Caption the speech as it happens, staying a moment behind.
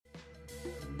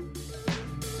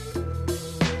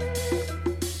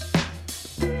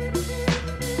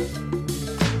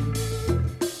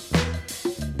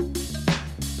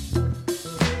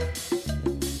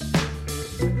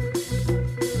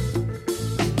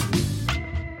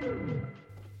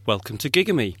Welcome to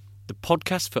Gigamy, the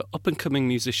podcast for up-and-coming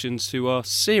musicians who are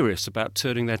serious about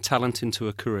turning their talent into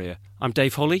a career. I'm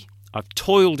Dave Holly. I've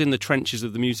toiled in the trenches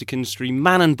of the music industry,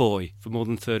 man and boy, for more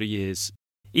than 30 years.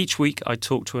 Each week I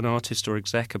talk to an artist or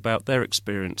exec about their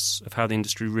experience of how the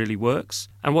industry really works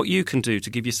and what you can do to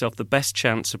give yourself the best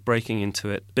chance of breaking into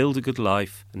it, build a good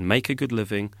life and make a good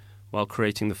living while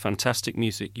creating the fantastic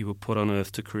music you were put on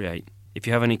earth to create. If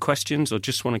you have any questions or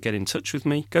just want to get in touch with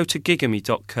me, go to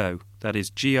gigamy.co. That is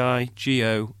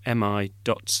gigomi.co.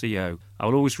 I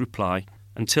will always reply.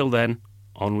 Until then,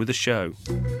 on with the show.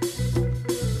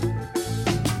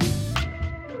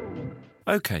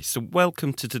 Okay, so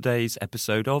welcome to today's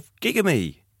episode of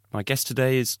Gigamy. My guest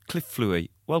today is Cliff Fluey.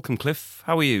 Welcome, Cliff.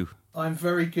 How are you? I'm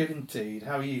very good indeed.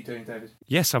 How are you doing, David?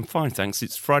 Yes, I'm fine, thanks.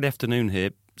 It's Friday afternoon here.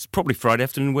 It's probably Friday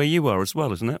afternoon where you are as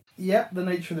well, isn't it? Yep, the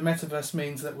nature of the metaverse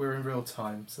means that we're in real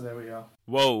time, so there we are.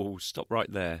 Whoa, stop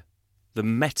right there. The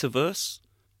metaverse?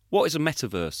 What is a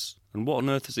metaverse, and what on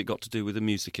earth has it got to do with the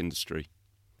music industry?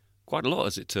 Quite a lot,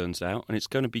 as it turns out, and it's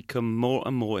going to become more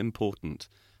and more important,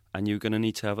 and you're going to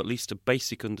need to have at least a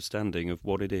basic understanding of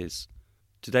what it is.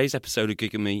 Today's episode of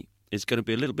Gigamy is going to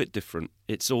be a little bit different.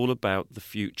 It's all about the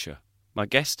future. My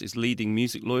guest is leading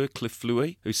music lawyer Cliff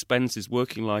Fluey, who spends his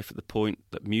working life at the point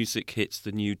that music hits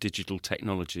the new digital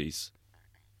technologies.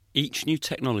 Each new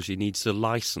technology needs a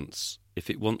license if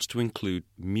it wants to include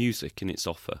music in its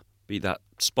offer, be that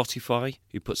Spotify,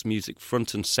 who puts music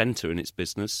front and centre in its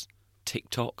business,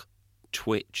 TikTok,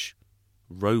 Twitch,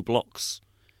 Roblox,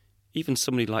 even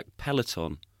somebody like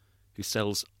Peloton, who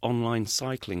sells online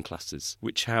cycling classes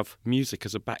which have music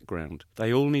as a background.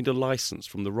 They all need a license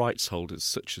from the rights holders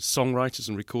such as songwriters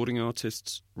and recording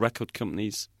artists, record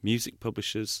companies, music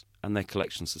publishers and their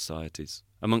collection societies.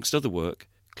 Amongst other work,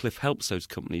 Cliff helps those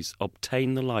companies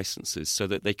obtain the licenses so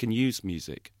that they can use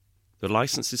music. The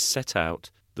licenses set out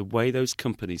the way those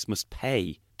companies must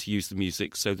pay to use the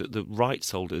music so that the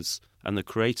rights holders and the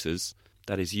creators,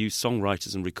 that is you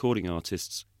songwriters and recording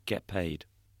artists, get paid.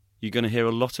 You're going to hear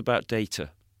a lot about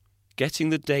data. Getting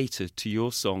the data to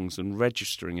your songs and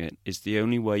registering it is the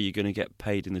only way you're going to get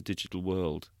paid in the digital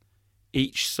world.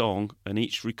 Each song and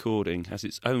each recording has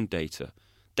its own data.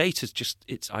 Data's just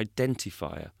its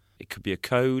identifier. It could be a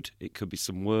code, it could be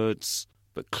some words,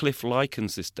 but Cliff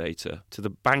likens this data to the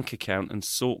bank account and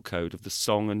sort code of the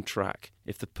song and track.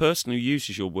 If the person who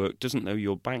uses your work doesn't know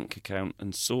your bank account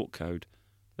and sort code,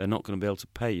 they're not going to be able to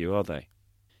pay you, are they?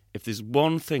 If there's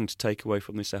one thing to take away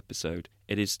from this episode,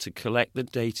 it is to collect the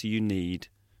data you need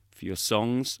for your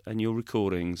songs and your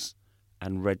recordings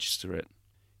and register it.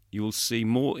 You will see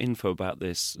more info about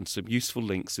this and some useful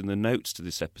links in the notes to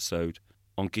this episode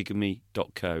on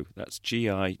gigamy.co. That's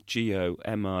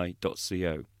gigomi.co.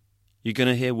 You're going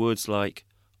to hear words like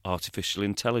artificial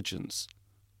intelligence,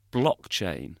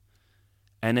 blockchain,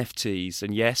 NFTs,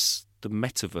 and yes, the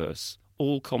metaverse.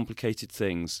 All complicated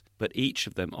things, but each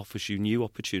of them offers you new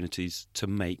opportunities to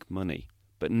make money.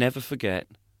 But never forget,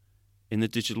 in the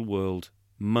digital world,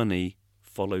 money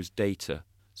follows data,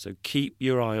 so keep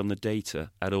your eye on the data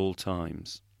at all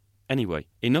times. Anyway,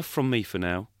 enough from me for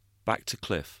now. Back to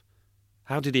Cliff.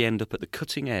 How did he end up at the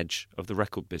cutting edge of the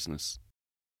record business?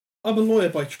 I'm a lawyer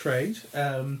by trade.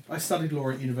 I studied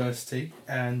law at university,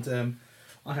 and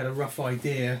I had a rough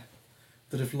idea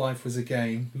that if life was a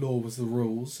game, law was the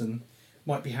rules, and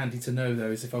might be handy to know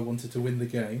those if I wanted to win the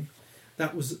game.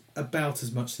 That was about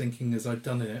as much thinking as I'd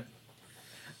done in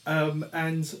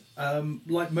it.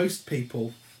 Like most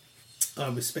people, I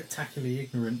was spectacularly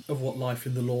ignorant of what life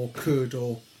in the law could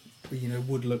or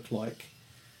would look like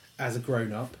as a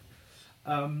grown-up.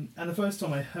 And the first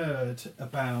time I heard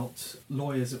about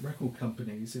lawyers at record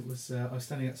companies, it was I was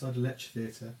standing outside a lecture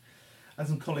theatre and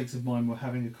some colleagues of mine were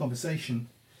having a conversation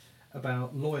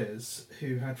about lawyers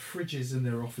who had fridges in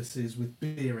their offices with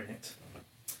beer in it.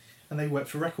 And they worked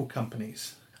for record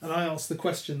companies. And I asked the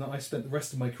question that I spent the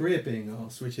rest of my career being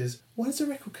asked, which is, why does a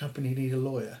record company need a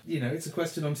lawyer? It's a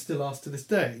question I'm still asked to this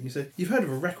day. And you say, you've heard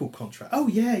of a record contract? Oh,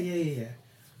 yeah.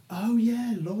 Oh,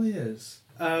 yeah, lawyers.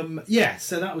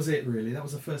 So that was it, really. That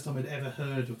was the first time I'd ever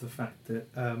heard of the fact that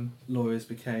lawyers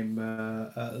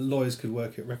could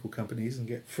work at record companies and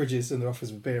get fridges in their office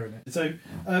with beer in it. So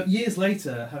years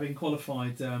later, having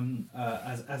qualified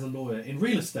as a lawyer in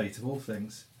real estate, of all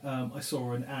things, I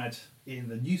saw an ad in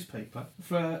the newspaper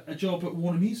for a job at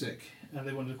Warner Music, and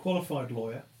they wanted a qualified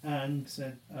lawyer, and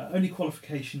said only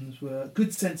qualifications were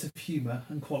good sense of humour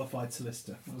and qualified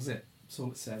solicitor. That was it. That's all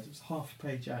it said. It was a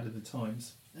half-page ad at the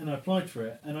Times. And I applied for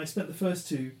it, and I spent the first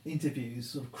two interviews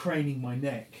sort of craning my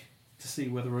neck to see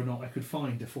whether or not I could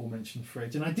find a aforementioned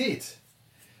fridge, and I did.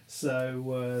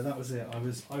 So that was it.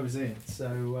 I was in.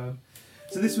 So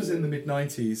So this was in the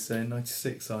mid-90s, so in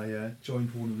 96 I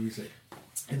joined Warner Music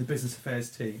in the business affairs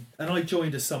team. And I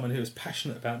joined as someone who was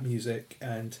passionate about music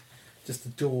and just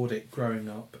adored it growing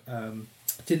up.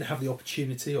 Didn't have the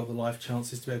opportunity or the life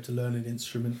chances to be able to learn an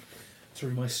instrument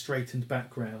through my straightened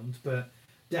background, but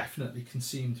definitely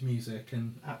consumed music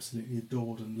and absolutely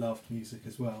adored and loved music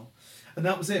as well. And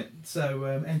that was it. So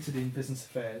entered in business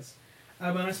affairs.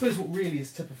 And I suppose what really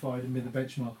is typified and been the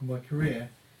benchmark of my career,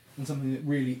 and something that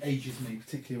really ages me,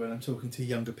 particularly when I'm talking to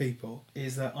younger people,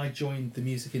 is that I joined the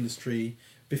music industry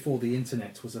before the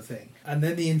internet was a thing. And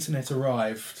then the internet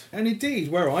arrived. And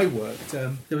indeed, where I worked,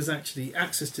 there was actually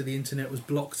access to the internet was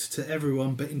blocked to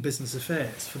everyone but in business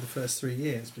affairs for the first 3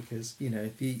 years because, you know,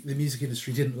 the music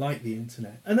industry didn't like the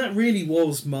internet. And that really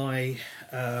was my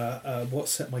what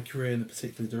set my career in a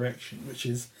particular direction, which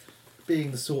is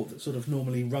being the sort that sort of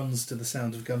normally runs to the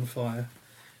sound of gunfire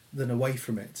than away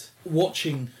from it.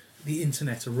 Watching the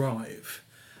internet arrive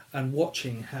and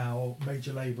watching how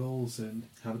major labels and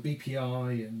how the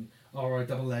BPI and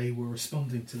RIAA were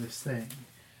responding to this thing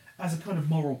as a kind of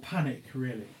moral panic,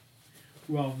 really,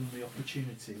 rather than the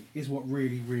opportunity, is what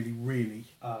really, really, really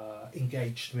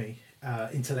engaged me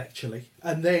intellectually.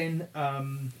 And then,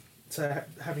 so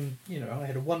having, you know, I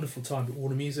had a wonderful time at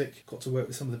Warner Music, got to work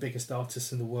with some of the biggest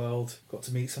artists in the world, got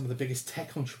to meet some of the biggest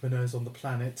tech entrepreneurs on the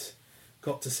planet,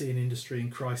 got to see an industry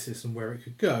in crisis and where it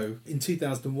could go. In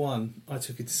 2001, I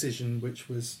took a decision which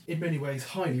was in many ways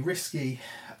highly risky,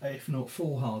 if not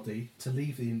foolhardy, to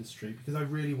leave the industry because I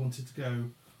really wanted to go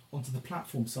onto the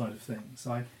platform side of things.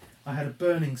 I had a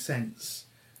burning sense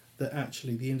that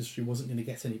actually the industry wasn't going to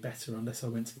get any better unless I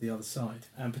went to the other side,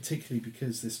 and particularly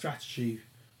because the strategy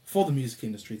for the music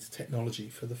industry to technology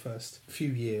for the first few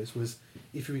years was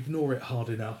if you ignore it hard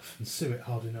enough and sue it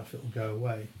hard enough, it'll go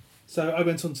away. So I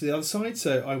went on to the other side,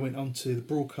 so I went on to the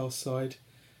broadcast side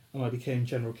and I became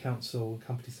General Counsel and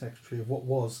Company Secretary of what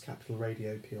was Capital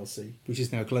Radio PLC, which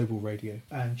is now Global Radio.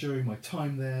 And during my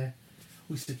time there,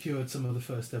 we secured some of the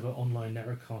first ever online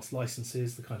narrowcast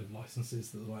licenses, the kind of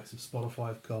licenses that the likes of Spotify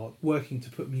have got, working to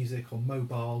put music on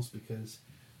mobiles because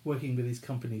working with these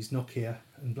companies, Nokia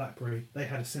and BlackBerry, they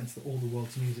had a sense that all the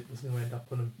world's music was going to end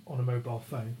up on a mobile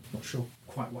phone. Not sure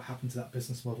quite what happened to that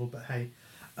business model, but hey.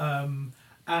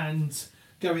 And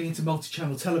going into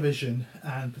multi-channel television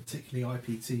and particularly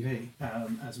IPTV,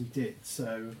 as we did.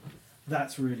 So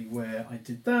that's really where I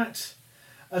did that,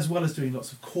 as well as doing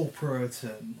lots of corporate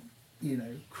and, you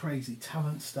know, crazy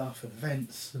talent stuff and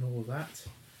events and all of that.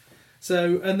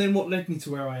 So, and then what led me to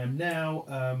where I am now,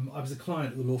 I was a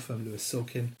client at the law firm Lewis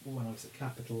Silkin when I was at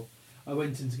Capital. I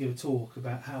went in to give a talk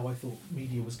about how I thought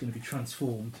media was going to be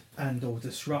transformed and or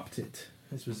disrupted.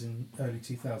 This was in early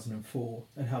 2004,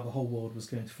 and how the whole world was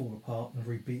going to fall apart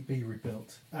and be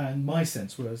rebuilt. And my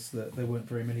sense was that there weren't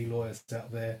very many lawyers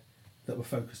out there that were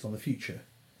focused on the future.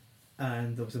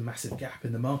 And there was a massive gap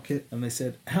in the market. And they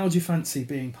said, how do you fancy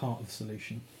being part of the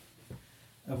solution?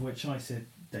 Of which I said,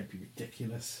 don't be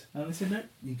ridiculous. And they said, no,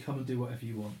 you can come and do whatever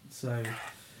you want. So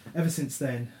ever since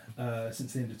then,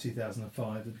 since the end of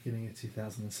 2005, the beginning of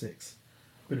 2006,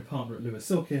 been a partner at Lewis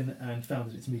Silkin and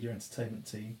founded its media entertainment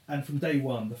team. And from day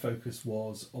one, the focus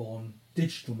was on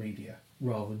digital media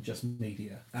rather than just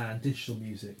media, and digital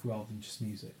music rather than just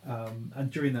music.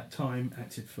 And during that time,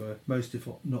 acted for most, if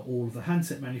not all, of the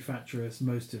handset manufacturers,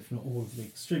 most, if not all, of the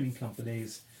streaming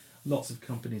companies, lots of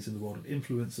companies in the world of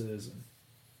influencers, and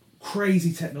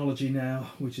crazy technology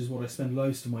now, which is what I spend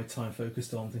most of my time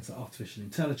focused on, things like artificial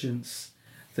intelligence,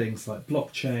 things like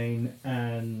blockchain,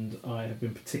 and I have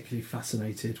been particularly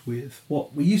fascinated with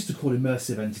what we used to call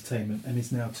immersive entertainment and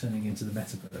is now turning into the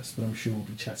metaverse, but I'm sure we'll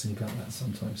be chatting about that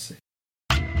sometime soon.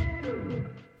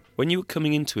 When you were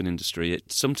coming into an industry,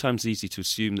 it's sometimes easy to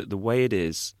assume that the way it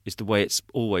is the way it's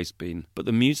always been, but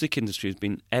the music industry has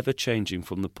been ever-changing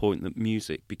from the point that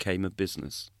music became a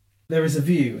business. There is a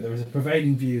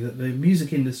prevailing view that the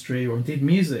music industry, or indeed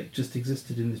music, just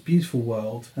existed in this beautiful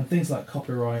world, and things like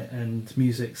copyright and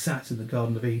music sat in the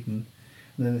Garden of Eden,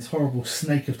 and then this horrible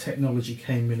snake of technology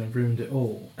came in and ruined it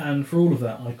all. And for all of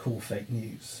that, I call fake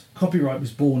news. Copyright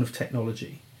was born of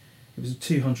technology. It was a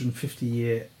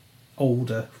 250-year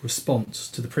older response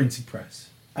to the printing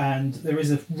press. And there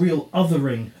is a real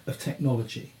othering of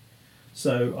technology.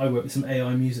 So I work with some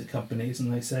AI music companies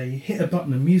and they say, hit a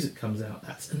button and music comes out.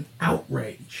 That's an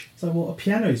outrage. So, well, a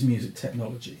piano's music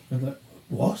technology. And I'm like,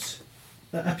 what?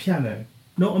 A piano.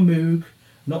 Not a Moog,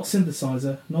 not a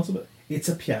synthesizer, it's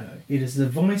a piano. It is a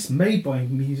device made by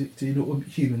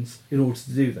humans in order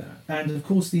to do that. And of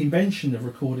course the invention of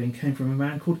recording came from a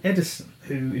man called Edison,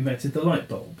 who invented the light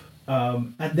bulb.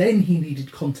 And then he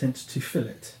needed content to fill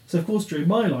it. So, of course, during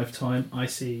my lifetime, I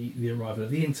see the arrival of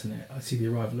the internet, I see the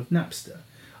arrival of Napster,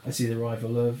 I see the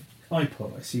arrival of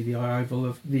iPod, I see the arrival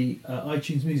of the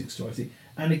iTunes Music Store.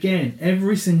 And again,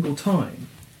 every single time,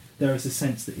 there is a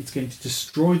sense that it's going to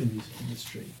destroy the music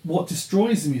industry. What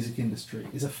destroys the music industry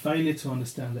is a failure to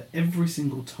understand that every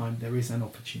single time there is an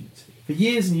opportunity. For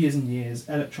years and years and years,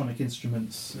 electronic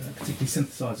instruments, particularly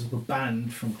synthesizers, were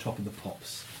banned from Top of the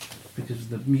Pops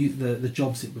because of the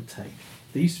jobs it would take.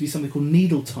 There used to be something called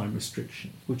needle time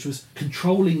restriction, which was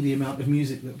controlling the amount of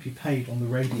music that would be played on the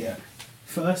radio,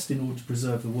 first in order to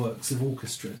preserve the works of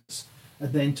orchestras,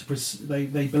 and then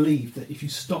they believed that if you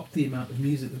stopped the amount of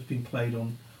music that was being played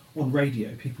on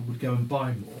radio, people would go and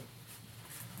buy more.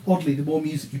 Oddly, the more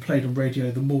music you played on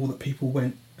radio, the more that people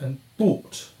went and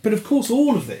bought. But of course,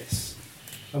 all of this,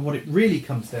 and what it really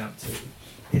comes down to,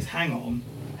 is hang on,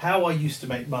 how I used to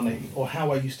make money or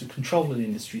how I used to control an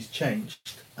industry's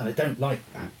changed, and I don't like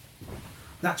that.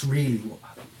 That's really what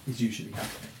is usually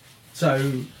happening.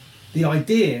 So the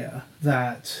idea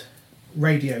that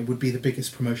radio would be the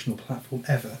biggest promotional platform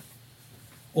ever,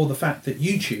 or the fact that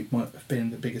YouTube might have been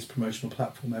the biggest promotional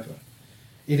platform ever.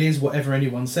 It is, whatever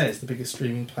anyone says, the biggest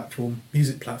streaming platform,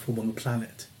 music platform on the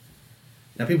planet.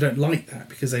 Now, people don't like that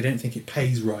because they don't think it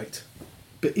pays right.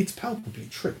 But it's palpably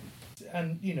true.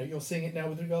 And, you're seeing it now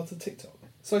with regard to TikTok.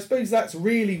 So I suppose that's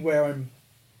really where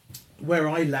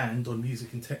I land on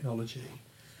music and technology,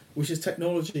 which is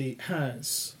technology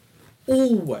has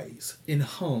always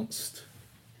enhanced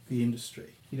the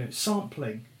industry.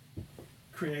 Sampling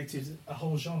created a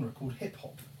whole genre called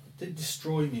hip-hop. Didn't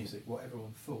destroy music, what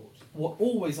everyone thought. What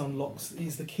always unlocks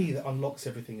is the key that unlocks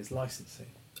everything is licensing.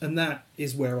 And that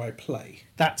is where I play.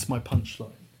 That's my punchline,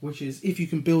 which is if you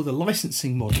can build a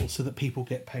licensing model so that people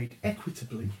get paid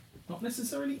equitably, not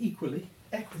necessarily equally,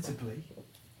 equitably,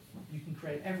 you can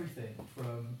create everything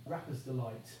from Rapper's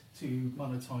Delight to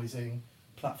monetising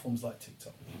platforms like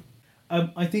TikTok.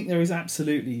 I think there is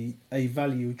absolutely a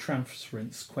value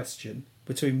transference question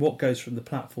between what goes from the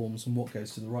platforms and what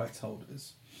goes to the rights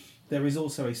holders. There is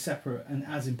also a separate and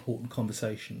as important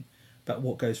conversation about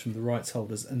what goes from the rights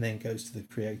holders and then goes to the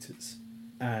creators.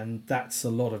 And that's a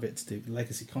lot of it to do with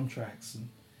legacy contracts and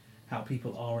how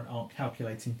people are and aren't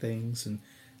calculating things and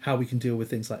how we can deal with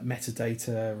things like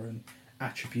metadata and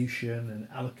attribution and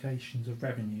allocations of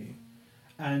revenue.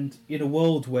 And in a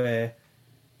world where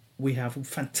we have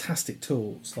fantastic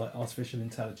tools like artificial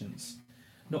intelligence,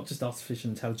 not just artificial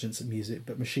intelligence and music,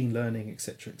 but machine learning,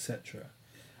 etc., etc.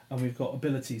 And we've got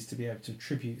abilities to be able to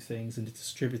attribute things in a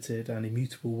distributed and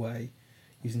immutable way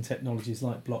using technologies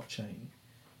like blockchain.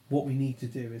 What we need to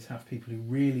do is have people who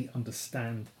really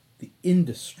understand the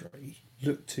industry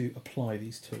look to apply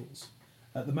these tools.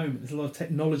 At the moment, there's a lot of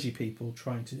technology people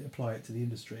trying to apply it to the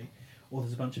industry, or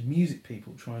there's a bunch of music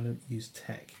people trying to use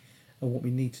tech. And what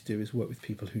we need to do is work with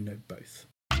people who know both.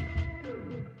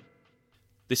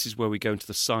 This is where we go into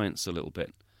the science a little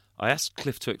bit. I asked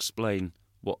Cliff to explain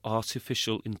what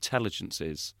artificial intelligence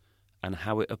is and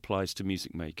how it applies to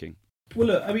music making. Well,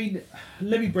 look,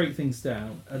 let me break things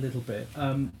down a little bit.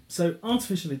 So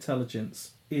artificial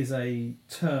intelligence is a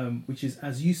term which is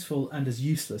as useful and as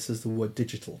useless as the word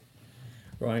digital,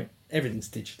 right? Everything's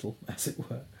digital, as it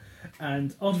were.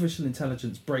 And artificial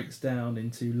intelligence breaks down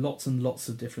into lots and lots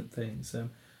of different things.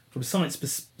 From a science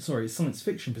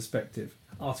fiction perspective,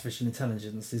 artificial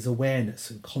intelligence is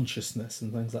awareness and consciousness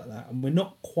and things like that. And we're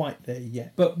not quite there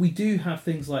yet. But we do have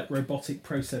things like robotic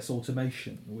process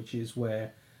automation, which is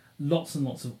where lots and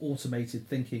lots of automated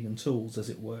thinking and tools, as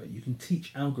it were. You can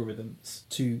teach algorithms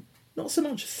to not so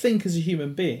much think as a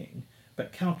human being,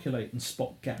 but calculate and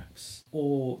spot gaps.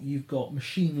 Or you've got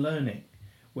machine learning,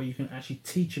 where you can actually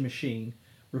teach a machine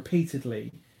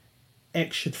repeatedly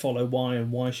X should follow Y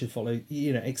and Y should follow,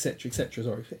 etc.,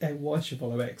 etc. Y should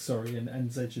follow X,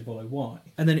 and Z should follow Y.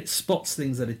 And then it spots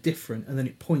things that are different, and then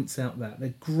it points out that.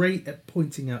 They're great at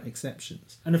pointing out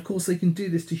exceptions. And of course, they can do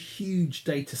this to huge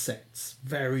data sets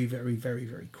very, very, very,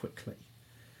 very quickly.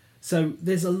 So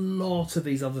there's a lot of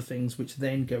these other things which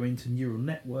then go into neural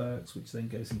networks, which then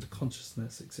goes into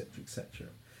consciousness, etc., etc.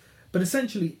 But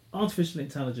essentially, artificial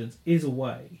intelligence is a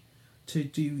way to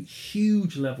do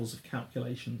huge levels of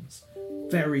calculations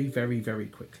very, very, very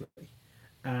quickly.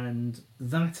 And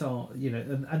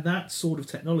that sort of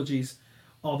technologies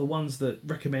are the ones that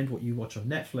recommend what you watch on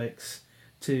Netflix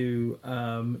to,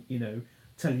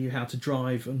 tell you how to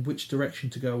drive and which direction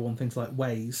to go on things like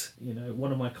Waze.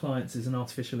 One of my clients is an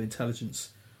artificial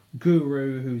intelligence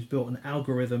guru who's built an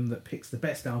algorithm that picks the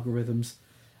best algorithms.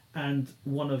 And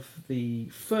one of the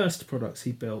first products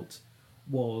he built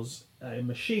was a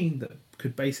machine that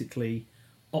could basically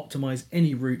optimize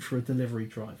any route for a delivery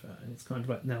driver. And it's kind of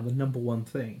like now the number one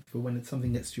thing for when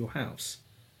something gets to your house.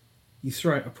 You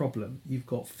throw out a problem, you've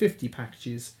got 50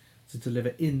 packages to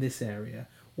deliver in this area.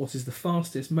 What is the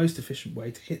fastest, most efficient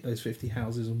way to hit those 50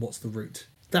 houses, and what's the route?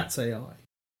 That's AI.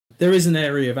 There is an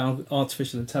area of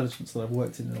artificial intelligence that I've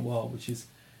worked in a while, which is,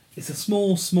 it's a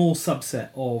small subset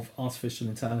of artificial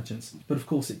intelligence, but of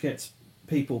course it gets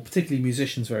people, particularly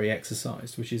musicians, very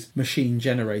exercised, which is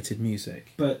machine-generated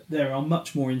music. But there are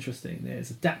much more interesting.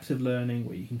 There's adaptive learning,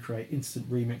 where you can create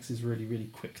instant remixes really, really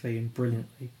quickly and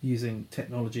brilliantly using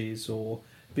technologies, or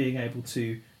being able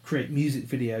to create music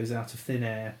videos out of thin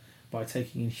air by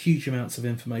taking in huge amounts of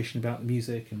information about the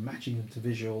music and matching them to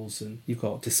visuals. And you've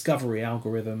got discovery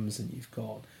algorithms, and you've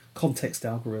got context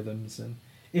algorithms, and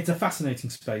it's a fascinating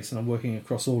space, and I'm working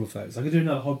across all of those. I could do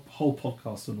another whole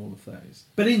podcast on all of those.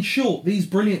 But in short, these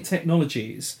brilliant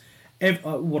technologies,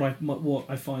 what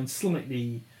I find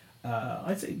slightly,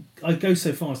 I go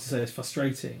so far as to say it's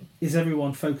frustrating, is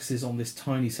everyone focuses on this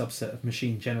tiny subset of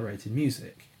machine-generated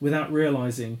music without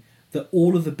realising that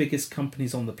all of the biggest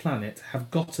companies on the planet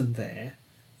have gotten there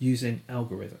using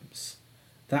algorithms.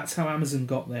 That's how Amazon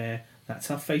got there, that's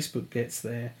how Facebook gets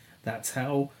there, that's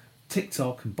how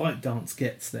TikTok and ByteDance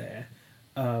gets there,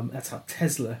 that's how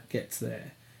Tesla gets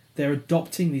there. They're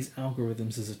adopting these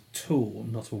algorithms as a tool,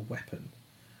 not a weapon.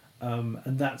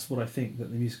 And that's what I think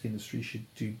that the music industry should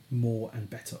do more and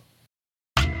better.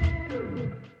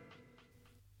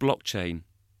 Blockchain.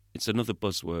 It's another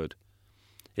buzzword.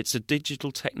 It's a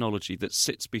digital technology that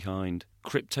sits behind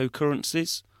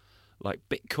cryptocurrencies like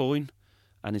Bitcoin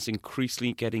and is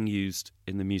increasingly getting used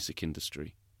in the music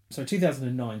industry. So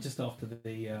 2009, just after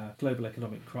the global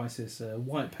economic crisis, a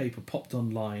white paper popped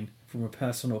online from a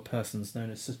person or persons known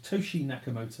as Satoshi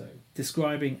Nakamoto,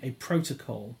 describing a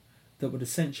protocol that would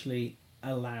essentially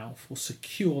allow for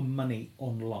secure money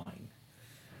online.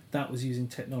 That was using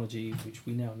technology which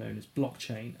we now know as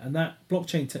blockchain, and that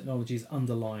blockchain technology is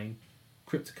underlying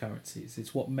cryptocurrencies.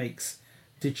 It's what makes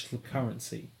digital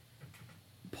currency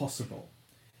possible.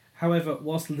 However,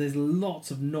 whilst there's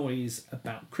lots of noise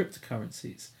about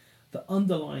cryptocurrencies, the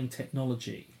underlying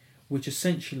technology, which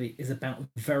essentially is about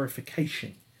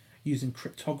verification, using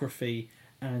cryptography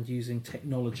and using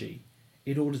technology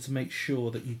in order to make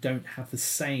sure that you don't have the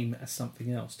same as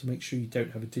something else, to make sure you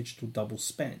don't have a digital double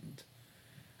spend,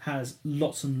 has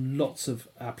lots and lots of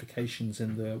applications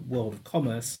in the world of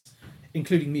commerce,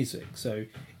 including music. So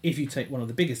if you take one of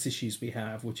the biggest issues we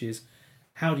have, which is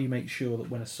how do you make sure that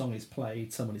when a song is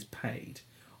played, someone is paid?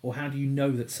 Or how do you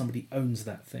know that somebody owns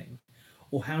that thing?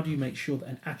 Or how do you make sure that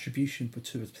an attribution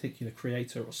to a particular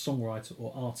creator or songwriter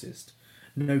or artist,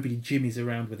 nobody jimmies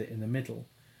around with it in the middle?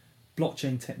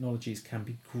 Blockchain technologies can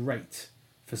be great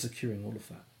for securing all of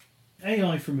that.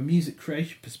 AI from a music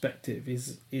creation perspective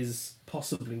is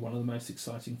possibly one of the most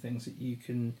exciting things that you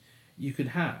can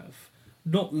have.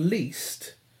 Not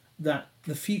least that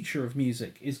the future of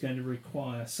music is going to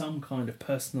require some kind of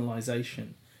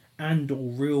personalisation and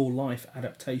or real life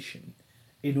adaptation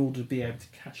in order to be able to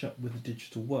catch up with the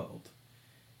digital world.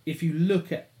 If you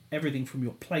look at everything from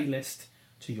your playlist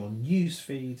to your news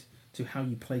feed to how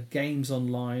you play games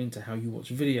online to how you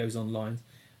watch videos online,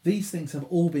 these things have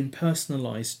all been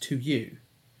personalised to you.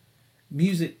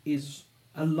 Music is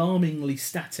alarmingly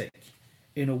static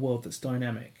in a world that's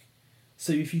dynamic.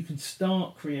 So if you can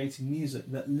start creating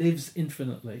music that lives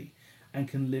infinitely and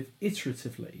can live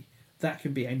iteratively, that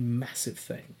can be a massive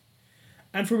thing.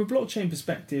 And from a blockchain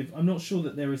perspective, I'm not sure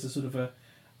that there is a sort of a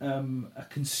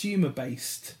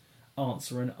consumer-based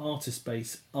answer, an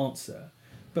artist-based answer,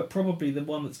 but probably the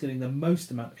one that's getting the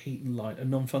most amount of heat and light are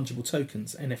non-fungible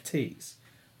tokens, NFTs.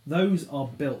 Those are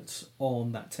built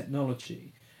on that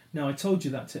technology. Now, I told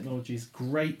you that technology is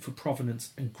great for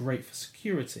provenance and great for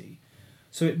security.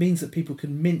 So it means that people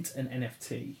can mint an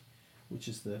NFT, which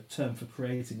is the term for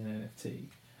creating an NFT,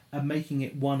 and making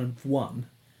it one of one.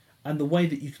 And the way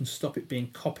that you can stop it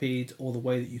being copied or the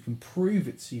way that you can prove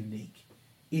it's unique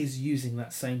is using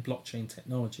that same blockchain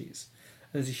technologies.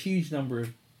 There's a huge number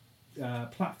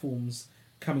of platforms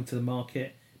coming to the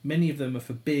market. Many of them are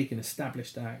for big and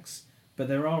established acts, but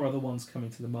there are other ones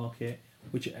coming to the market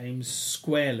which aims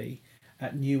squarely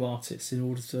at new artists in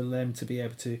order for them to be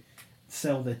able to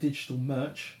sell their digital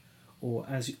merch, or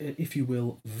as if you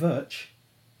will, virch,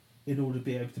 in order to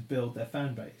be able to build their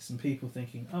fan base. And people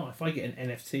thinking, oh, if I get an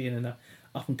NFT and an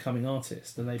up-and-coming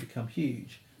artist and they become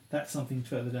huge, that's something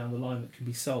further down the line that can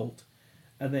be sold.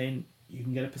 And then you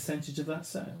can get a percentage of that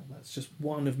sale. That's just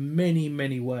one of many,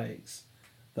 many ways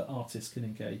that artists can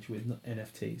engage with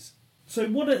NFTs. So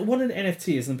what an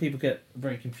NFT is, and people get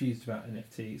very confused about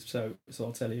NFTs. So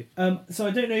I'll tell you. So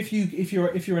I don't know if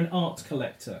you're an art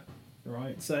collector,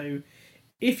 right? So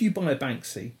if you buy a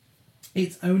Banksy,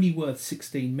 it's only worth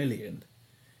 16 million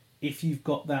if you've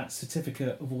got that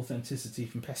certificate of authenticity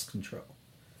from Pest Control.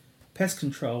 Pest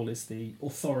Control is the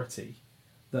authority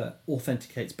that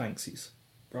authenticates Banksies,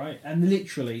 right? And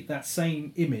literally that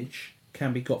same image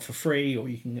can be got for free, or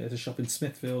you can go to a shop in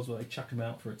Smithfields where they chuck them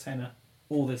out for a tenner.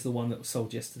 Or there's the one that was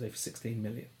sold yesterday for 16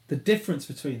 million. The difference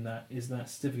between that is that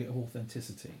certificate of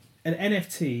authenticity. An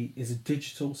NFT is a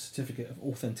digital certificate of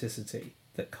authenticity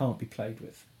that can't be played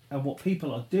with. And what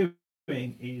people are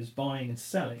doing is buying and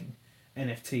selling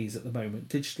NFTs at the moment,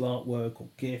 digital artwork or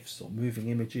GIFs or moving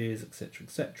images, etc.,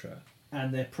 etc.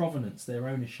 And their provenance, their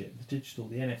ownership, the digital,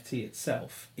 the NFT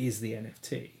itself is the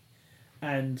NFT.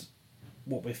 And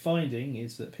what we're finding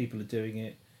is that people are doing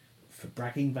it for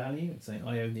bragging value and saying,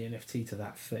 I own the NFT to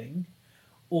that thing.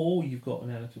 Or you've got an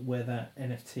NFT where that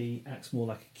NFT acts more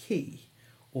like a key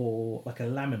or like a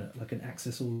laminate, like an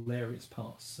access all areas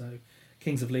pass. So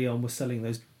Kings of Leon were selling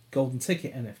those golden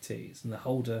ticket NFTs, and the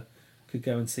holder could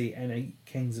go and see any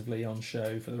Kings of Leon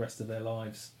show for the rest of their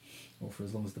lives, or for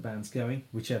as long as the band's going,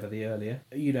 whichever the earlier.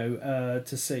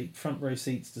 To see front row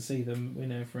seats to see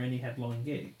them, for any headline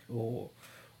gig. Or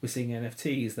we're seeing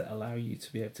NFTs that allow you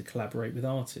to be able to collaborate with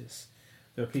artists.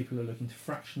 There are people who are looking to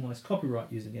fractionalise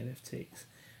copyright using NFTs.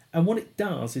 And what it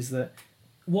does is that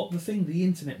the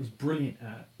internet was brilliant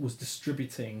at was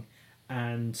distributing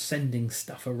and sending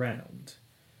stuff around.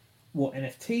 What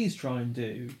NFTs try and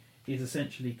do is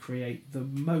essentially create the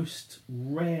most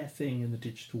rare thing in the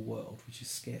digital world, which is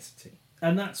scarcity.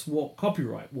 And that's what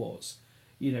copyright was.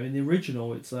 In the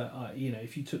original, it's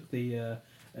if you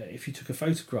took a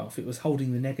photograph, it was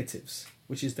holding the negatives,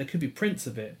 which is there could be prints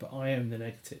of it, but I own the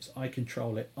negatives. I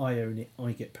control it. I own it.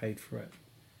 I get paid for it.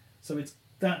 So it's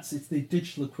the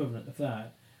digital equivalent of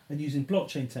that. And using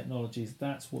blockchain technologies,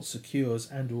 that's what secures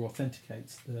and or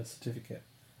authenticates the certificate.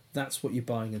 That's what you're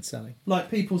buying and selling. Like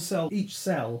people sell each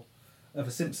cell of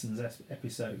a Simpsons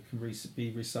episode can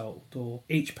be resold, or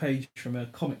each page from a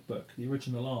comic book, the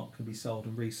original art, can be sold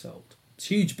and resold. It's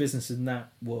huge business in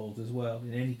that world as well,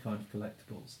 in any kind of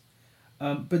collectibles.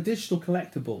 But digital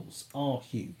collectibles are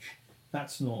huge.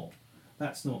 That's not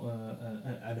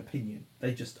an opinion.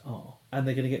 They just are, and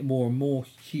they're going to get more and more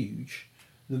huge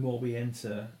the more we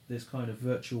enter this kind of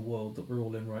virtual world that we're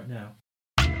all in right now.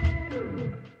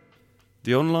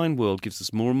 The online world gives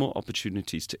us more and more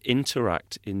opportunities to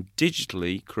interact in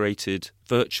digitally created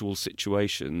virtual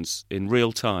situations in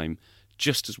real time,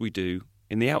 just as we do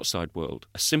in the outside world.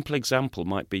 A simple example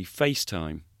might be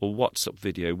FaceTime or WhatsApp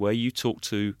video, where you talk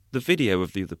to the video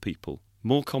of the other people.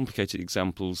 More complicated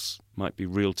examples might be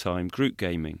real-time group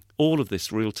gaming. All of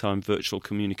this real-time virtual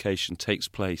communication takes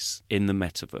place in the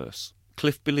metaverse.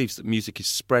 Cliff believes that music is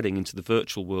spreading into the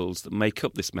virtual worlds that make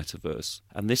up this metaverse,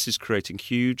 and this is creating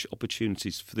huge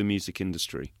opportunities for the music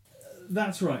industry.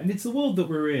 That's right, and it's the world that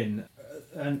we're in,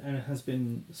 and it has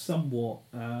been somewhat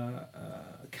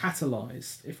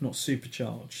catalysed, if not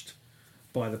supercharged,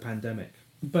 by the pandemic.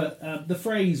 But the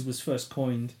phrase was first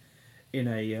coined in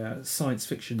a science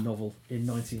fiction novel in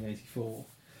 1984,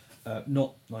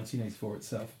 not 1984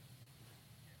 itself,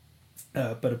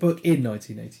 but a book in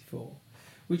 1984,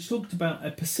 which talked about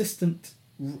a persistent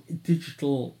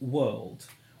digital world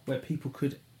where people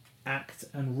could act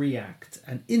and react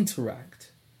and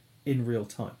interact in real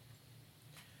time.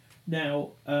 Now,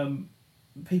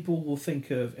 people will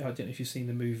think of, I don't know if you've seen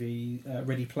the movie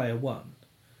Ready Player One,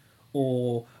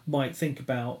 or might think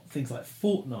about things like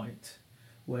Fortnite,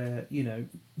 where,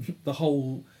 the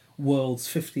whole world's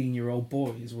 15-year-old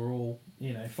boys were all,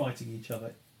 fighting each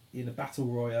other in a battle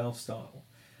royale style.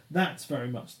 That's very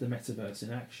much the metaverse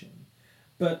in action.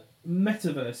 But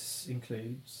metaverse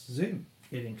includes Zoom.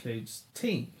 It includes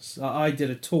Teams. I did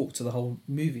a talk to the whole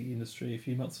movie industry a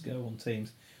few months ago on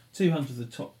Teams. 200 of the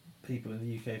top people in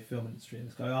the UK film industry,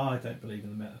 and they go, I don't believe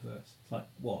in the metaverse. It's like,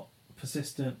 what?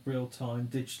 Persistent, real-time,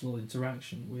 digital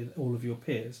interaction with all of your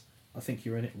peers. I think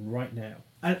you're in it right now.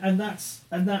 And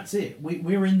that's it.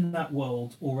 We're in that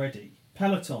world already.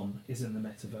 Peloton is in the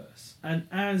metaverse. And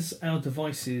as our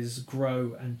devices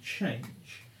grow and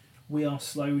change, we are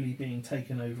slowly being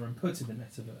taken over and put in the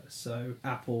metaverse. So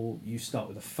Apple, you start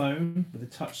with a phone with a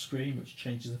touch screen, which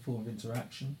changes the form of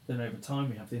interaction. Then over time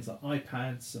we have things like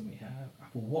iPads and we have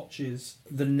Apple Watches.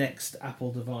 The next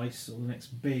Apple device, or the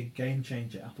next big game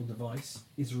changer Apple device,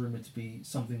 is rumoured to be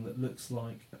something that looks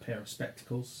like a pair of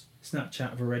spectacles.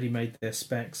 Snapchat have already made their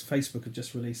specs. Facebook have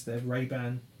just released their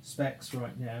Ray-Ban specs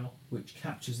right now, which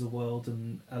captures the world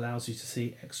and allows you to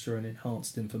see extra and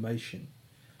enhanced information.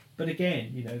 But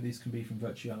again, these can be from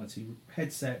virtuality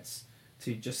headsets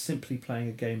to just simply playing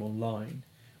a game online.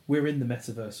 We're in the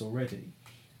metaverse already.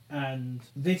 And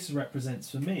this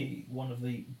represents for me one of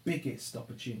the biggest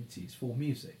opportunities for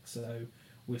music. So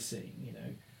we're seeing,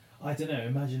 I don't know,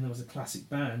 imagine there was a classic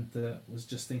band that was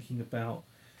just thinking about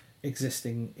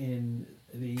existing in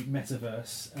the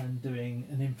metaverse and doing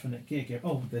an infinite gig.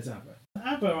 Oh, there's ABBA.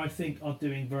 ABBA, I think, are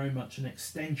doing very much an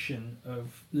extension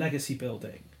of legacy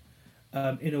building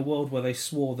in a world where they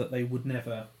swore that they would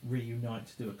never reunite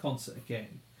to do a concert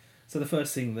again. So the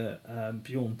first thing that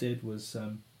Bjorn did was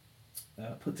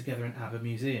put together an ABBA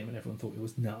museum, and everyone thought it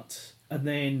was nuts. And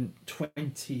then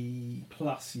 20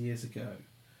 plus years ago,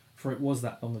 for it was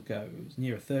that long ago, it was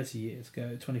near 30 years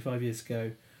ago, 25 years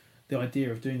ago, the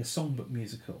idea of doing a songbook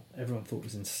musical, everyone thought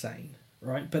was insane,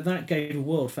 right? But that gave a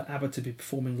world for ABBA to be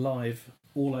performing live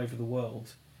all over the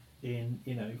world in,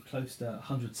 close to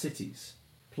 100 cities,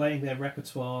 playing their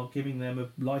repertoire, giving them a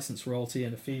license royalty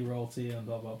and a fee royalty and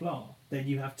blah, blah, blah. Then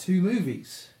you have 2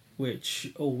 movies,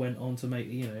 which all went on to make,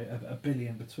 a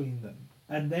billion between them.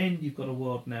 And then you've got a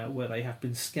world now where they have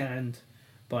been scanned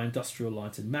by Industrial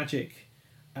Light and Magic,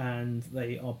 and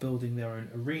they are building their own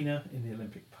arena in the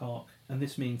Olympic Park. And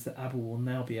this means that ABBA will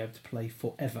now be able to play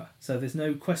forever. So there's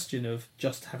no question of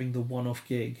just having the one-off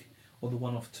gig or the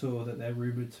one-off tour that they're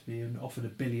rumoured to be offered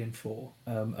 $1 billion for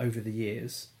over the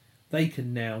years. They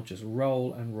can now just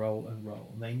roll and roll and roll.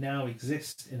 And they now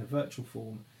exist in a virtual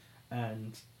form,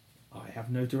 and I have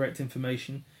no direct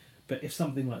information, but if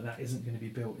something like that isn't going to be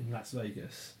built in Las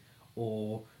Vegas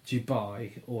or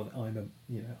Dubai, or I'm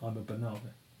a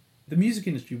banana. The music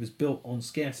industry was built on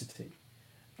scarcity.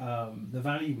 The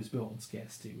value was built on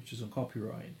scarcity, which is on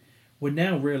copyright. We're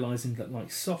now realising that,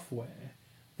 like software,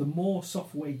 the more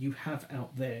software you have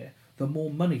out there, the more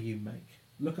money you make.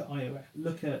 Look at iOS,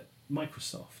 look at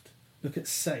Microsoft, look at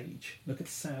Sage, look at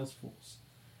Salesforce.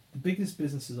 The biggest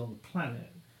businesses on the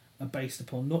planet are based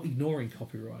upon not ignoring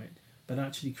copyright, but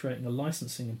actually creating a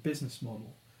licensing and business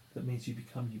model that means you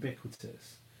become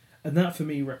ubiquitous. And that, for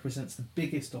me, represents the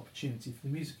biggest opportunity for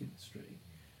the music industry.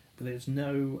 But there's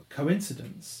no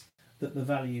coincidence that the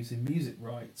values in music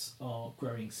rights are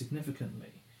growing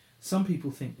significantly. Some people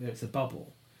think that it's a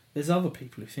bubble. There's other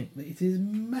people who think that it is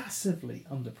massively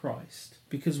underpriced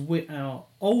because our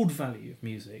old value of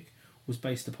music was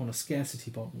based upon a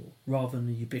scarcity model rather than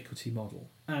a ubiquity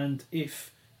model. And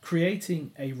if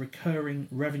creating a recurring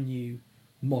revenue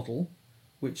model,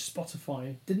 which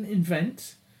Spotify didn't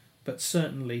invent, but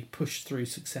certainly pushed through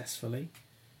successfully.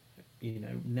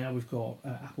 Now we've got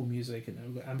Apple Music, and now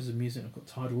we've got Amazon Music, and I've got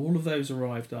Tidal. All of those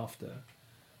arrived after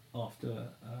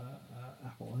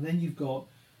Apple. And then you've got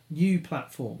new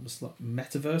platforms, like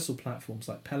metaversal platforms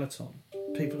like Peloton.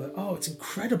 People are, oh, it's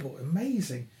incredible,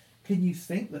 amazing. Can you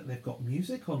think that they've got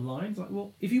music online? It's like,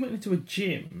 well, if you went into a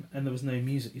gym and there was no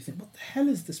music, you think, what the hell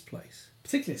is this place?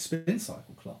 Particularly a spin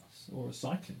cycle class or a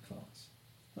cycling class.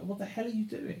 Like, what the hell are you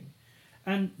doing?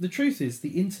 And the truth is,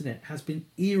 the internet has been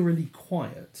eerily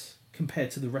quiet compared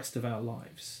to the rest of our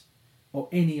lives or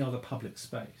any other public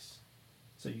space.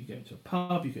 So you go into a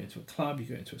pub, you go into a club, you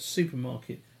go into a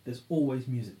supermarket, there's always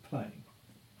music playing.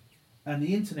 And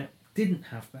the internet didn't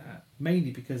have that,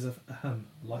 mainly because of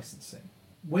licensing.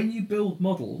 When you build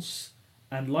models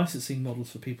and licensing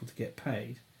models for people to get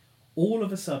paid, all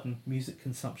of a sudden music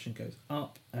consumption goes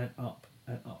up and up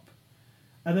and up.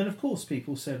 And then, of course,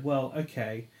 people said, well,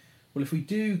 okay, well, if we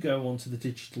do go on to the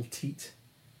digital teat,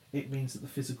 it means that the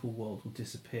physical world will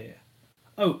disappear.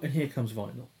 Oh, and here comes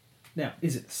vinyl. Now,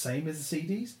 is it the same as the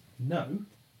CDs? No.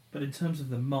 But in terms of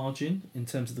the margin, in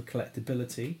terms of the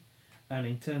collectability, and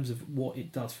in terms of what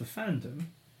it does for fandom,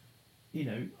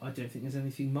 I don't think there's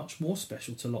anything much more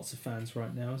special to lots of fans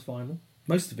right now as vinyl.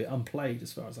 Most of it unplayed,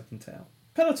 as far as I can tell.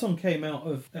 Peloton came out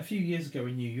of a few years ago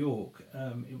in New York.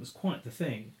 It was quite the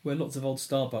thing, where lots of old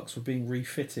Starbucks were being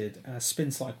refitted as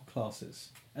spin cycle classes.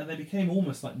 And they became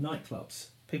almost like nightclubs.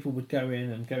 People would go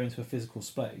in and go into a physical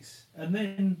space. And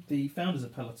then the founders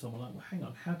of Peloton were like, well, hang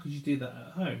on, how could you do that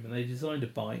at home? And they designed a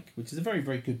bike, which is a very,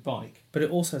 very good bike, but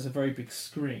it also has a very big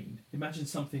screen. Imagine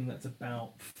something that's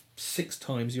about 6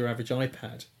 times your average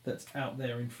iPad that's out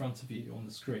there in front of you on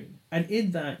the screen. And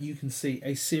in that, you can see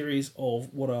a series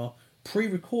of what are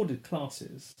pre-recorded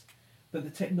classes, but the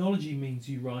technology means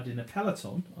you ride in a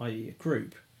peloton, i.e. a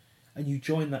group, and you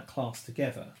join that class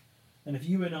together. And if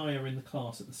you and I are in the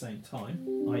class at the same time,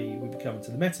 i.e. we become into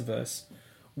the metaverse,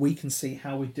 we can see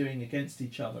how we're doing against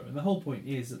each other. And the whole point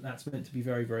is that that's meant to be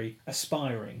very, very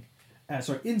inspiring.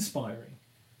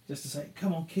 Just to say,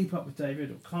 come on, keep up with David,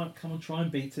 or come on, try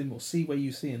and beat him, or see where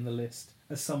you see in the list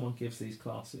as someone gives these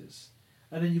classes.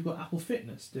 And then you've got Apple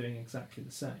Fitness doing exactly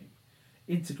the same.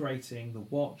 integrating the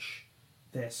watch,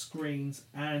 their screens,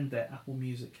 and their Apple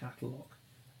Music catalogue,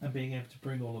 and being able to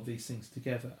bring all of these things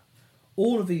together.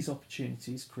 All of these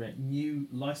opportunities create new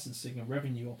licensing and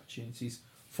revenue opportunities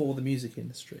for the music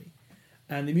industry.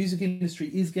 And the music industry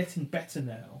is getting better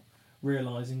now,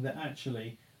 realising that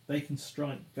actually they can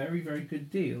strike very, very good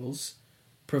deals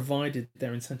provided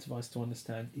they're incentivised to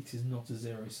understand it is not a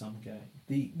zero-sum game.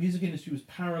 The music industry was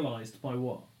paralysed by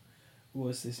what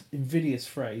was this invidious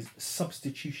phrase,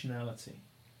 substitutionality.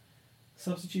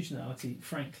 Substitutionality,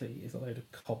 frankly, is a load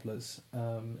of cobblers,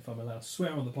 if I'm allowed to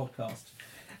swear on the podcast.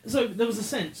 So there was a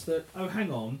sense that, oh,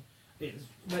 hang on,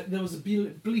 there was a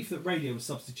belief that radio was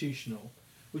substitutional,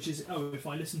 which is, oh, if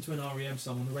I listen to an REM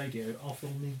song on the radio, I'll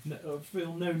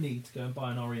feel no need to go and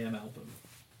buy an REM album.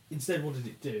 Instead, what did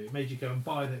it do? It made you go and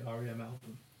buy the REM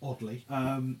album, oddly.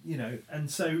 And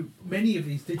so many of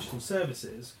these digital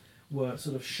services were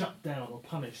sort of shut down or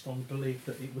punished on the belief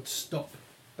that it would stop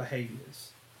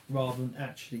behaviours rather than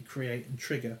actually create and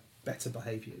trigger better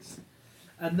behaviours.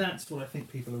 And that's what I think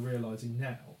people are realising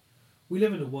now. We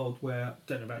live in a world where, I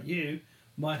don't know about you,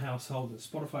 my household, there's a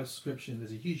Spotify subscription,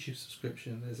 there's a YouTube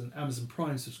subscription, there's an Amazon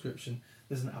Prime subscription,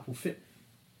 there's an Apple Fit,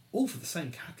 all for the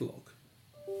same catalogue.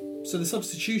 So the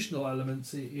substitutional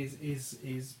element is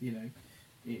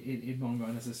in one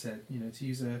line, as I said, to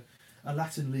use a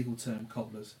Latin legal term,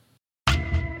 cobblers.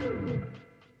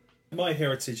 My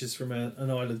heritage is from an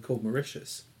island called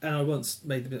Mauritius, and I once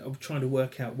I was trying to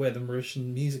work out where the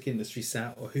Mauritian music industry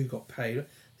sat or who got paid.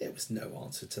 There was no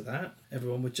answer to that.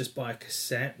 Everyone would just buy a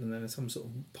cassette and then some sort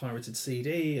of pirated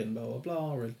CD and blah, blah,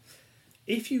 blah. And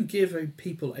if you give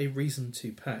people a reason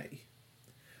to pay,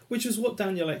 which was what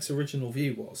Daniel Ek's original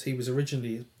view was. He was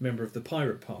originally a member of the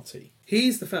Pirate Party.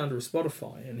 He's the founder of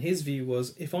Spotify, and his view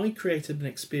was, if I created an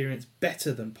experience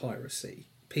better than piracy,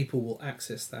 people will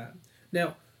access that.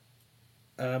 Now,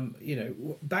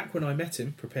 back when I met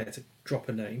him, prepare to drop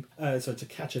a name, to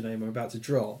catch a name I'm about to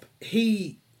drop,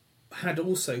 he had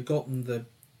also gotten the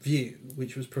view,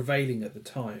 which was prevailing at the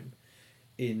time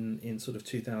in sort of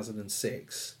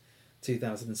 2006,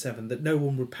 2007, that no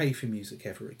one would pay for music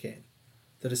ever again.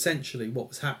 That essentially what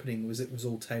was happening was it was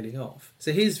all tailing off.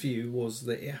 So his view was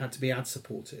that it had to be ad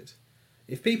supported.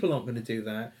 If people aren't going to do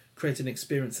that, create an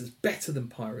experience that's better than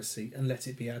piracy and let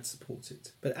it be ad supported.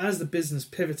 But as the business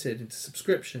pivoted into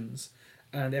subscriptions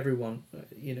and everyone,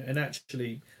 and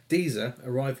actually Deezer, a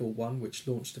rival one, which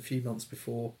launched a few months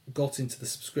before, got into the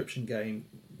subscription game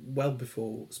well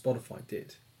before Spotify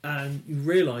did. And you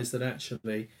realise that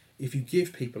actually, if you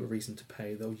give people a reason to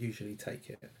pay, they'll usually take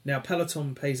it. Now,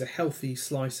 Peloton pays a healthy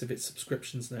slice of its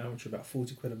subscriptions now, which are about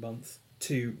 40 quid a month,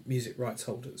 to music rights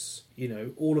holders.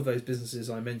 All of those businesses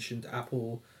I mentioned,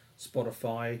 Apple,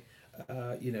 Spotify,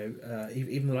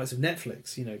 even the likes of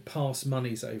Netflix, pass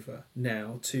monies over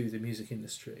now to the music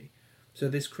industry. So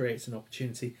this creates an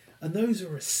opportunity. And those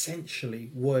are essentially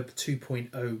Web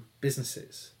 2.0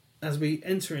 businesses. As we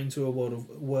enter into a world of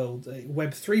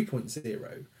Web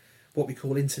 3.0, what we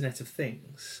call Internet of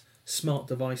Things, smart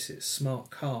devices, smart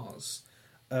cars.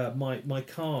 My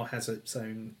car has its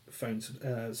own phone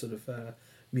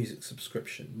music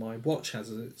subscription. My watch has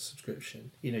a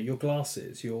subscription. Your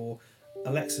glasses, your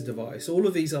Alexa device, all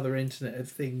of these other Internet of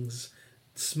Things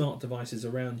smart devices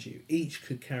around you, each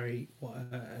could carry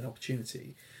an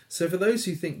opportunity. So for those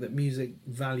who think that music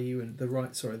value and the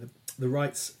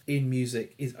rights in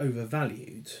music is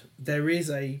overvalued, there is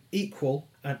a equal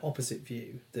and opposite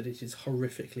view that it is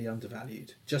horrifically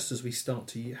undervalued, just as we start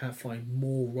to find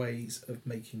more ways of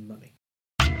making money.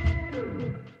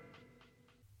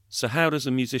 So how does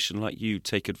a musician like you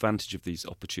take advantage of these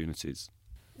opportunities?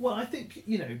 Well, I think,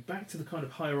 back to the kind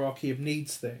of hierarchy of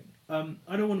needs thing,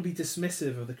 I don't want to be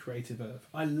dismissive of the creative earth.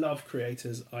 I love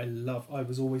creators. I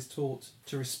was always taught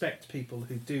to respect people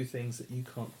who do things that you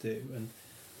can't do. And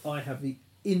I have the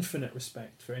infinite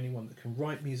respect for anyone that can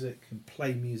write music, can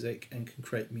play music, and can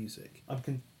create music. I'm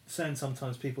concerned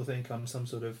sometimes people think I'm some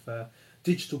sort of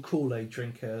digital Kool-Aid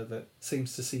drinker that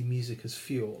seems to see music as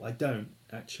fuel. I don't,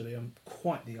 actually. I'm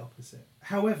quite the opposite.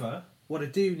 However, what I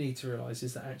do need to realise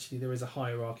is that actually there is a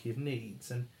hierarchy of needs,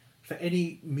 and for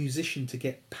any musician to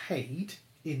get paid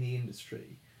in the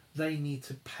industry, they need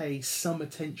to pay some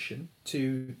attention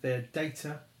to their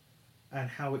data and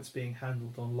how it's being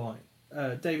handled online.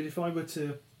 David, if I were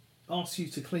to ask you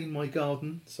to clean my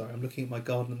garden, sorry, I'm looking at my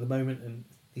garden at the moment and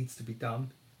it needs to be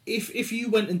done. If you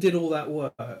went and did all that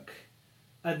work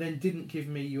and then didn't give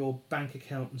me your bank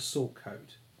account and sort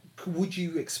code, would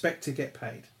you expect to get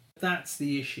paid? That's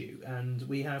the issue, and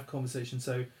we have conversations.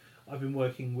 So I've been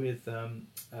working with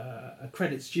a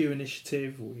Credits Due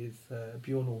initiative with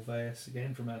Bjorn Ulvaeus,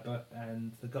 again from ABBA,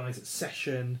 and the guys at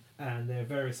Session, and there are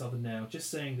various other now, just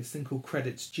saying this thing called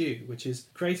Credits Due, which is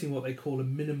creating what they call a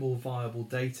minimal viable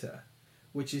data,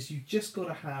 which is you just got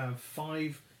to have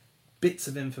 5 bits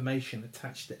of information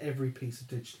attached to every piece of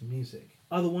digital music.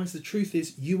 Otherwise, the truth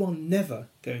is you are never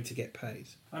going to get paid.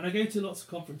 And I go to lots of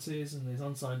conferences and there's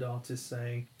unsigned artists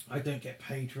saying, I don't get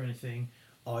paid for anything.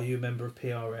 Are you a member of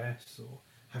PRS? Or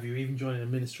have you even joined an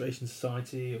administration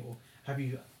society? Or have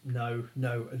you... No,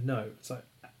 no, and no. It's like,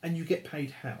 and you get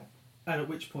paid how? And at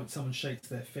which point someone shakes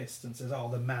their fist and says, oh,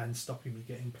 the man's stopping me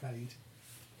getting paid.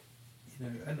 You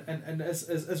know, and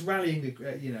as rallying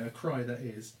a cry that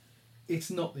is,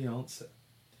 it's not the answer.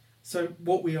 So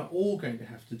what we are all going to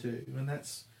have to do, and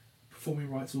that's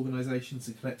performing rights organisations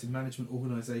and collective management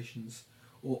organisations,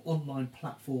 or online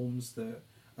platforms that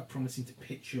are promising to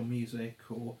pitch your music,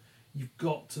 or you've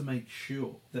got to make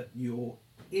sure that your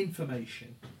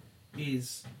information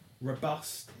is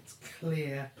robust, it's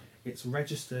clear, it's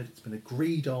registered, it's been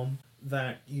agreed on,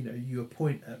 that you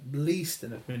appoint at least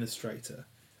an administrator,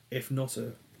 if not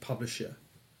a publisher,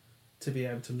 to be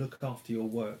able to look after your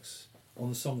works on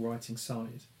the songwriting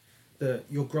side, that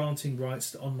you're granting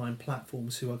rights to online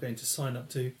platforms who are going to sign up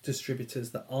to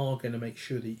distributors that are going to make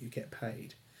sure that you get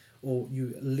paid, or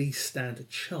you at least stand a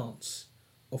chance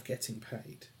of getting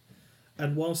paid.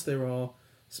 And whilst there are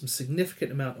some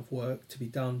significant amount of work to be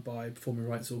done by performing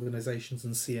rights organisations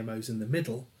and CMOs in the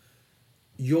middle,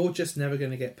 you're just never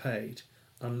going to get paid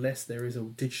unless there is a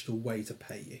digital way to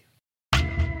pay you.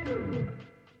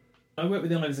 I work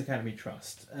with the Ivors Academy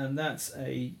Trust, and that's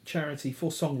a charity for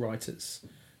songwriters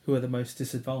who are the most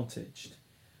disadvantaged.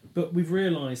 But we've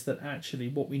realised that actually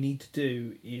what we need to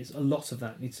do is a lot of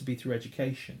that needs to be through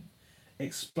education,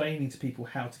 explaining to people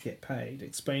how to get paid,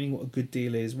 explaining what a good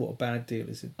deal is, what a bad deal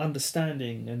is,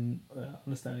 understanding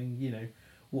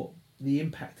what the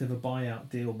impact of a buyout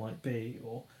deal might be,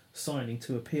 or signing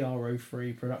to a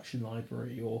PRO-free production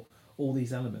library, or all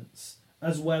these elements,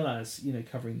 as well as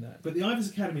covering that. But the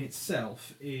Ivors Academy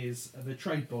itself is the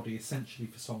trade body essentially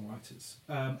for songwriters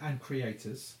and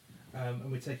creators,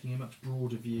 and we're taking a much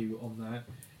broader view on that.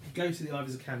 Go to the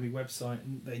Ivors Academy website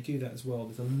and they do that as well.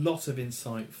 There's a lot of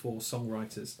insight for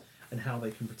songwriters and how they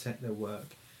can protect their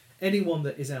work. Anyone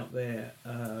that is out there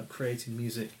creating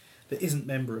music that isn't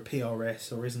member of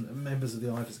PRS or isn't members of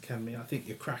the Ivors Academy, I think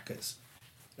you're crackers.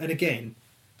 And again,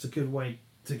 it's a good way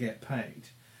to get paid.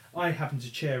 I happen to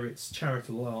chair its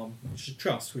charitable arm, which is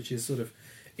Trust, which is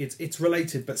it's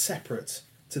related but separate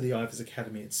to the Ivors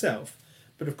Academy itself.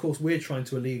 But of course, we're trying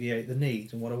to alleviate the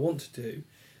need, and what I want to do,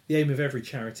 the aim of every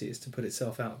charity is to put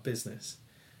itself out of business,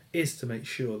 is to make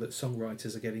sure that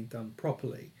songwriters are getting done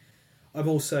properly. I'm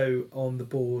also on the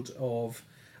board of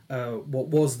what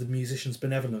was the Musicians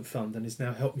Benevolent Fund and is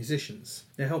now Help Musicians.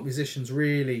 Now, Help Musicians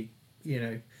really,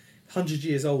 100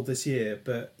 years old this year,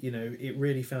 but it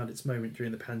really found its moment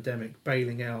during the pandemic,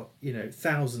 bailing out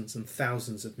thousands and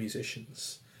thousands of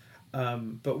musicians.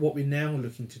 But what we're now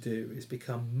looking to do is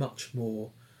become much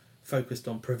more focused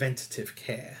on preventative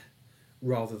care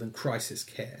rather than crisis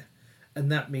care,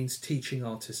 and that means teaching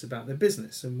artists about their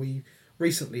business. And we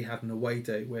recently had an away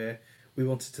day where we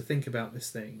wanted to think about this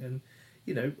thing,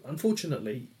 and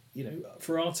unfortunately,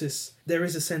 for artists, there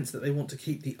is a sense that they want to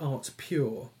keep the art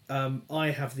pure.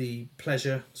 I have the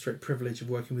pleasure, straight privilege, of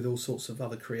working with all sorts of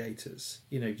other creators,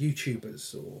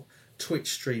 YouTubers or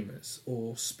Twitch streamers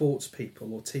or sports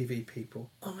people or TV people.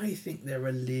 I think they're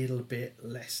a little bit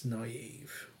less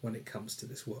naive when it comes to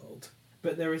this world.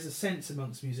 But there is a sense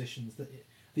amongst musicians that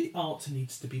the art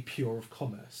needs to be pure of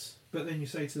commerce. But then you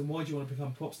say to them, why do you want to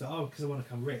become a pop star? Oh, because I want to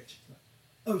become rich.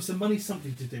 Oh, so money's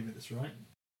something to do with this, right?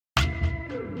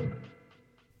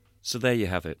 So there you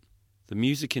have it. The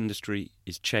music industry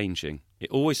is changing. It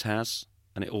always has,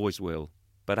 and it always will.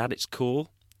 But at its core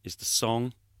is the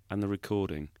song and the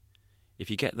recording. If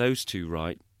you get those two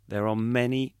right, there are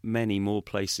many, many more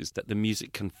places that the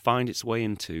music can find its way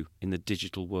into in the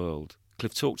digital world.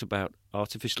 Cliff talked about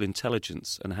artificial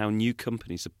intelligence and how new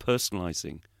companies are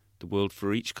personalising the world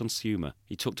for each consumer.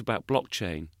 He talked about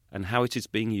blockchain and how it is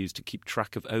being used to keep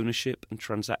track of ownership and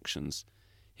transactions.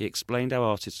 He explained how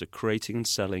artists are creating and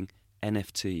selling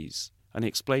NFTs. And he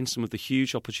explained some of the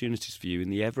huge opportunities for you in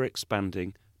the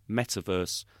ever-expanding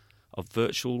metaverse of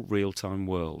virtual real-time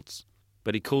worlds.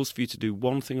 But he calls for you to do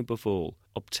one thing above all: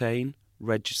 obtain,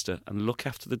 register and look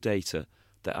after the data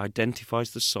that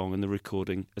identifies the song and the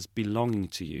recording as belonging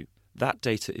to you. That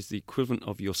data is the equivalent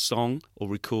of your song or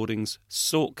recording's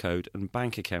sort code and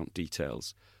bank account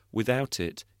details. Without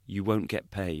it, you won't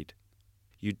get paid.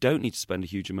 You don't need to spend a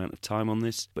huge amount of time on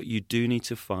this, but you do need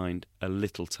to find a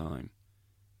little time.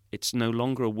 It's no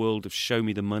longer a world of show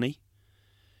me the money.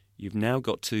 You've now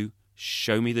got to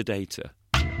show me the data.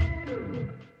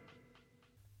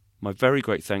 My very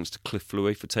great thanks to Cliff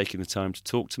Flouet for taking the time to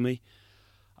talk to me.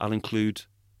 I'll include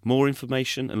more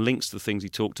information and links to the things he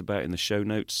talked about in the show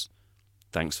notes.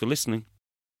 Thanks for listening.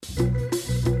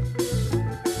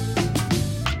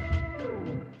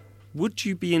 Would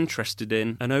you be interested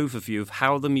in an overview of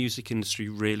how the music industry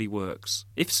really works?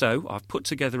 If so, I've put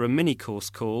together a mini course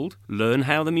called Learn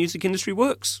How the Music Industry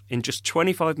Works in just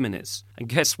 25 minutes. And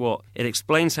guess what? It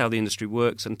explains how the industry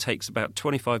works and takes about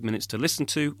 25 minutes to listen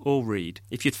to or read.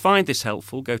 If you'd find this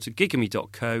helpful, go to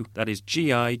gigamy.co, that is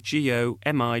gigomi.co,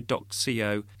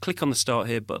 click on the Start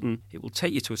Here button. It will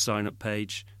take you to a sign-up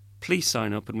page. Please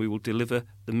sign up and we will deliver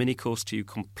the mini course to you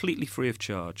completely free of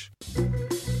charge.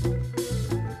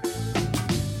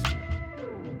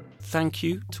 Thank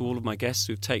you to all of my guests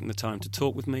who have taken the time to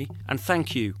talk with me, and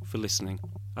thank you for listening.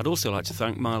 I'd also like to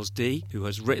thank Miles D, who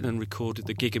has written and recorded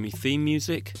the Gigamy theme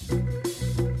music.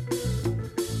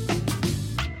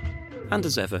 And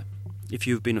as ever, if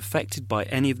you have been affected by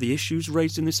any of the issues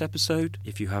raised in this episode,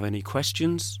 if you have any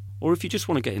questions, or if you just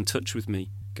want to get in touch with me,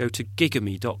 go to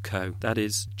gigamy.co, that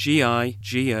is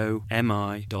gigomi.co.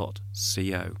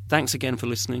 Thanks again for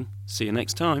listening. See you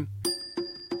next time.